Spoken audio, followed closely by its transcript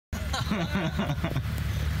You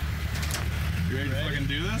ready to fucking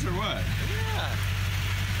do this or what? Yeah.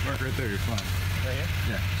 Park right there, you're fine. Right here?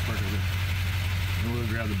 Yeah, just park right there. And we'll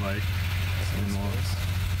grab the bike. And then we'll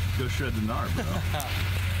go shred the gnar, bro.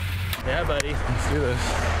 Yeah, buddy. Let's do this.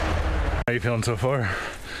 How you feeling so far?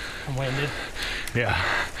 I'm winded. Yeah.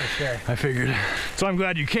 For sure. I figured. So I'm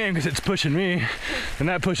glad you came because it's pushing me. And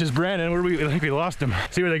that pushes Brandon. Where I think we lost him.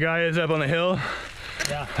 See where the guy is up on the hill?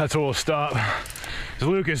 Yeah. That's where we'll stop. Because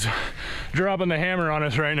Luke is dropping the hammer on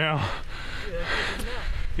us right now.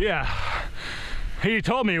 Yeah. He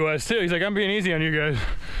told me he was too. He's like, I'm being easy on you guys.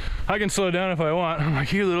 I can slow down if I want. I'm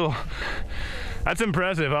like, you little... That's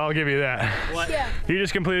impressive, I'll give you that. What? Yeah. You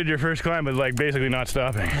just completed your first climb with like basically not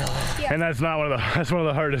stopping. Yeah. And that's not one of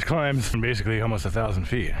the hardest climbs. Basically almost 1,000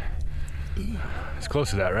 feet. It's close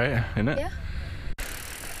to that, right? Isn't it? Yeah.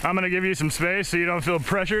 I'm gonna give you some space so you don't feel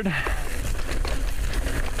pressured.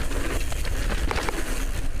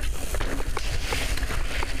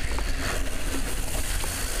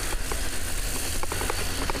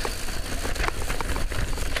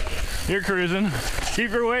 You're cruising. Keep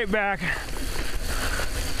your weight back.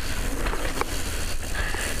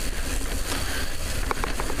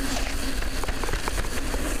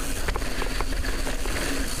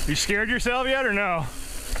 You scared yourself yet or no?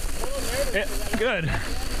 Yeah, good.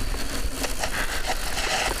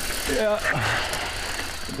 Yeah.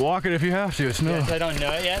 Walk it if you have to. It's no. Yes, I don't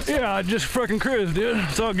know it yet. So. Yeah, just fucking cruise, dude.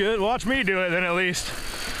 It's all good. Watch me do it then at least.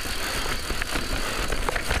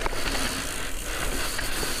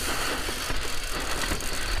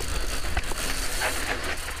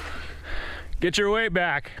 Get your weight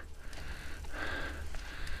back.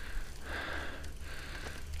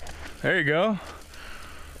 There you go.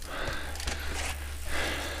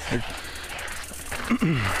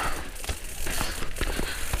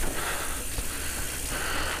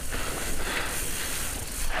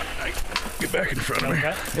 Get back in front of me.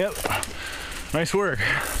 Okay. Yep. Nice work.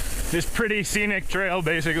 This pretty scenic trail,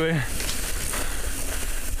 basically.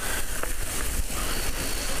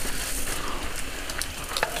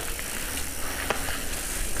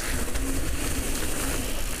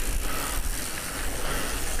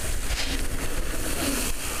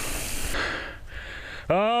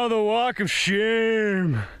 Oh, the walk of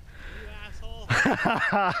shame. You asshole.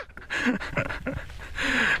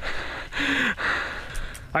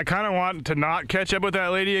 I kind of want to not catch up with that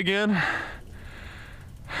lady again.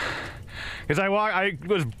 Because I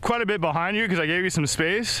was quite a bit behind you because I gave you some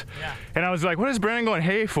space. Yeah. And I was like, what is Brandon going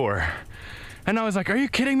hey for? And I was like, are you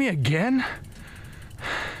kidding me again?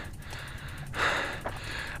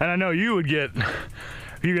 And I know you would get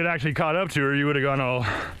actually caught up to her, you would have gone all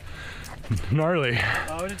gnarly.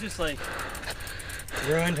 I would have just like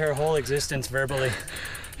ruined her whole existence verbally.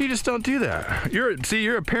 You just don't do that. You're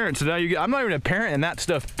a parent, so now I'm not even a parent and that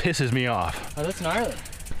stuff pisses me off. Oh, that's gnarly.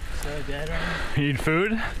 So dead right now. You need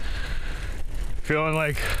food? Feeling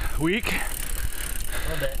like weak? A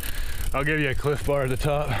little bit. I'll give you a Cliff Bar at the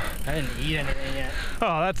top. I didn't eat anything yet.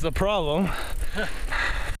 Oh, that's the problem.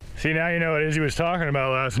 See, now you know what Izzy was talking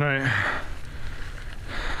about last night.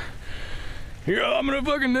 You're, I'm gonna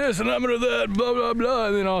fucking this and I'm gonna that, blah, blah, blah.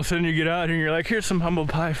 And then all of a sudden you get out here and you're like, here's some humble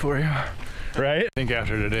pie for you. Right? I think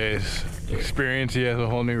after today's experience, he has a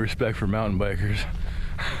whole new respect for mountain bikers.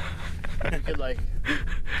 You could like...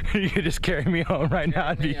 You could just carry me home right now.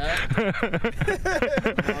 I'll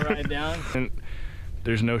ride down. And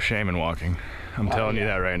there's no shame in walking. I'm telling you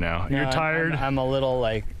that right now. No, You're tired. I'm a little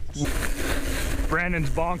like... Brandon's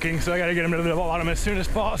bonking, so I gotta get him to the bottom as soon as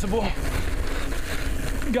possible.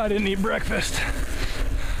 Guy didn't eat breakfast.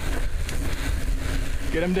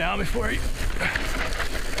 Get him down before he...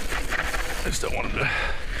 I just don't want him to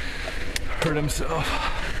hurt himself.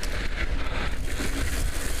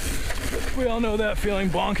 We all know that feeling.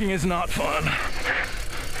 Bonking is not fun.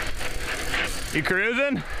 You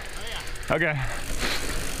cruising? Oh yeah. Okay.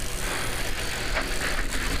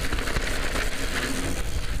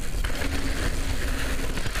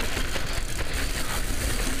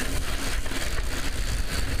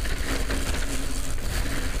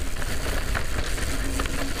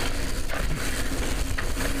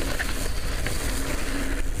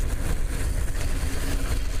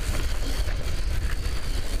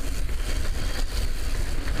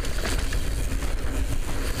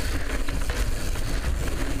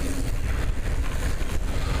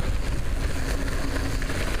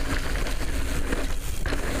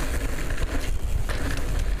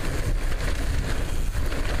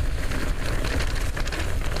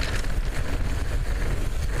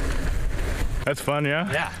 That's fun, yeah?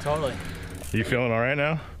 Yeah, totally. You feeling all right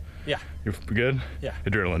now? Yeah. You're good? Yeah.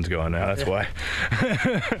 Adrenaline's going now, that's why.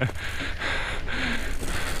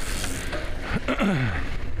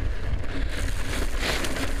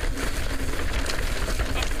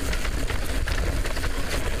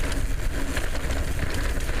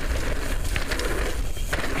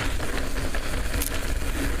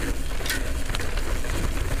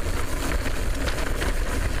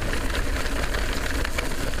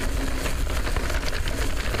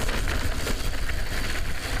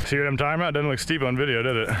 See what I'm talking about? Doesn't look steep on video,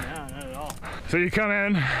 did it? No, not at all. So you come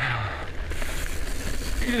in,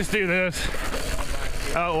 you just do this,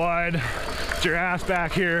 out wide, get your ass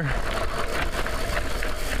back here.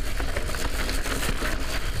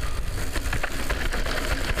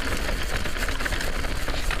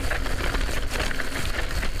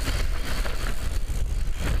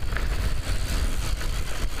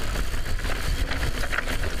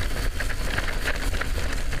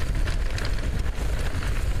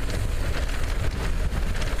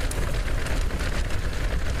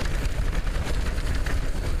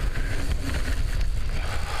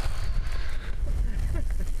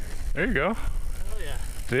 There you go. Oh yeah.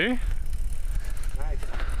 See? Nice.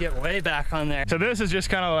 Get way back on there. So this is just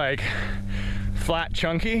kind of like flat,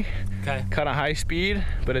 chunky, Okay. kind of high speed,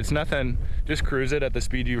 but it's nothing. Just cruise it at the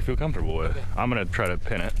speed you feel comfortable with. Okay. I'm gonna try to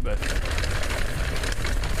pin it, but.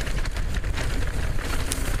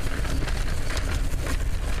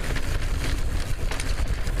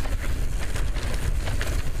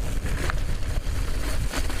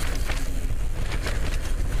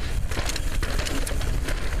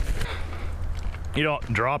 You don't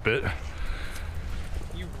drop it.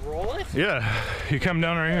 You roll it? Yeah, you come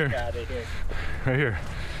down right here. Got it here. Right here.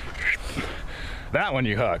 That one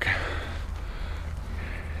you hook.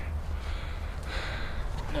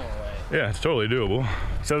 No way. Yeah, it's totally doable.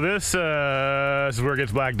 So this is where it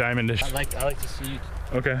gets black diamondish. I like to see you.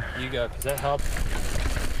 Okay. You go, because that helps.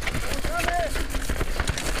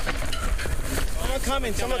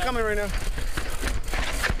 Someone coming right now.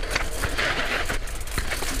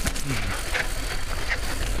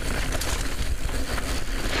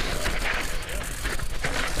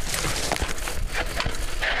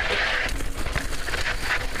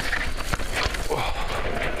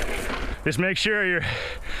 Just make sure your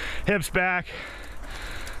hips back.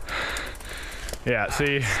 Yeah,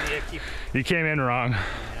 see, you came in wrong.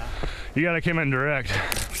 You gotta come in direct.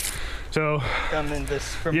 So, Come in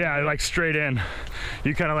this from yeah, like straight in.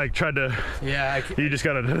 You kind of like tried to, Yeah, you just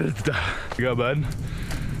gotta, you go, bud.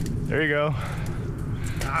 There you go.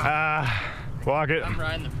 Walk it. I'm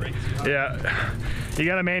riding the brakes. Yeah, you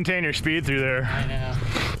gotta maintain your speed through there. I know.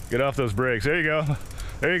 Get off those brakes. There you go.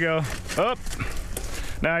 There you go. Up.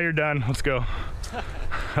 Now you're done. Let's go.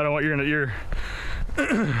 I don't want you're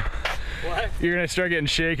What? you're gonna start getting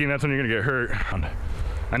shaky. And that's when you're gonna get hurt.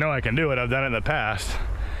 I know I can do it. I've done it in the past.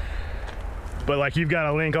 But like you've got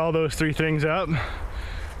to link all those three things up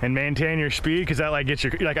and maintain your speed, because that like gets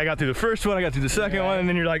your, like I got through the first one, I got through the second one, and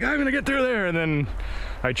then you're like, I'm gonna get through there, and then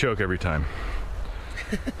I choke every time.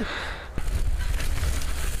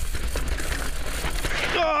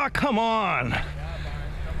 Oh, come on.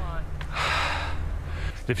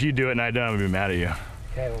 If you do it and I don't, I'm gonna be mad at you.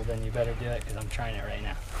 Okay, well then you better do it, because I'm trying it right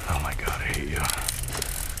now. Oh my God, I hate you.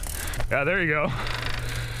 Yeah, there you go.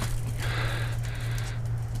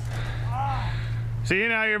 See,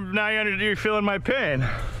 now you're feeling my pain.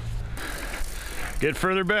 Get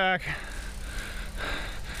further back.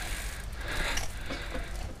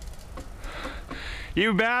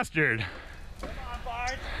 You bastard. Come on,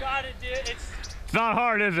 Bard, you gotta do it. It's not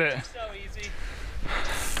hard, is it? So easy.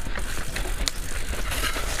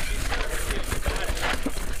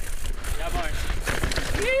 Yeah, Bard.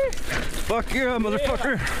 Fuck yeah,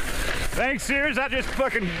 motherfucker. Thanks, Sears. That just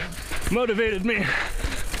fucking motivated me.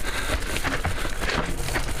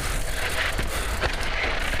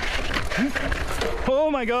 Oh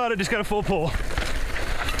my God, I just got a full pull.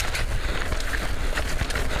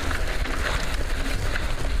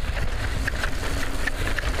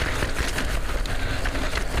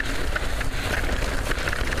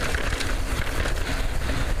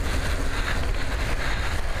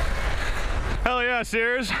 Hell yeah,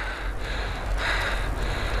 Sears.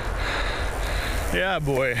 Yeah,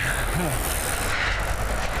 boy.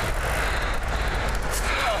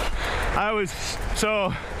 I was,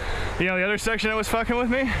 so, you know the other section that was fucking with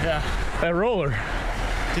me? Yeah. That roller.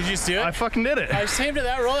 Did you see it? I fucking did it. I came to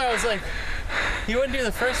that roller, I was like, he wouldn't do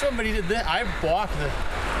the first one, but he did this. I walked the,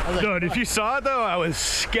 I was like, Dude, if you saw it though, I was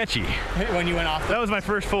sketchy. when you went off the That was my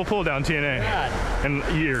first full pull down TNA God. in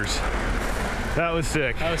years. That was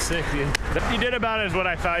sick. That was sick, dude. You did about as what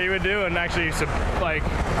I thought you would do, and actually, like,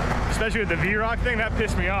 especially with the V-Rock thing, that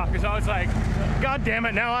pissed me off, because I was like, God damn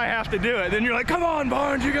it, now I have to do it. Then you're like, come on,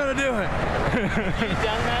 Barnes, you gotta do it. You've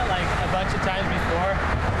done that like a bunch of times before.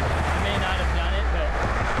 You may not have done it, but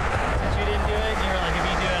since you didn't do it, you were like, if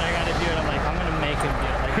you do it, I gotta do it. I'm like, I'm gonna make him do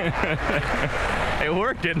it. Like, it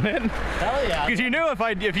worked, didn't it? hell yeah. Because you knew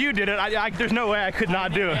if you did it, there's no way I could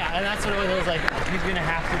not do it. Yeah, and that's what it was like. He's gonna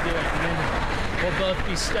have to do it, and then we'll both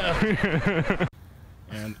be stoked.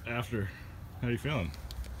 And after, how are you feeling?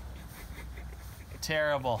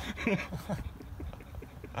 Terrible.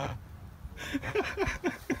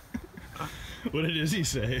 What did Izzy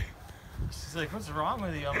say? She's like, what's wrong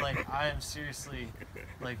with you? I'm like, I am seriously,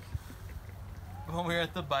 like, when we were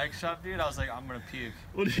at the bike shop, dude, I was like, I'm gonna puke.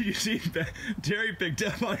 Well, did you see Terry picked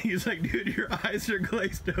up on it? He's like, dude, your eyes are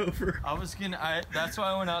glazed over. That's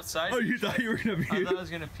why I went outside. Oh, you thought you were gonna puke? I thought I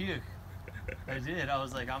was gonna puke. I did. I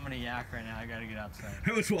was like, I'm gonna yak right now. I gotta get outside.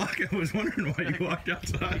 I was wondering why you walked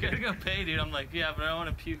outside. I gotta go pay, dude. I'm like, yeah, but I don't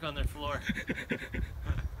want to puke on their floor.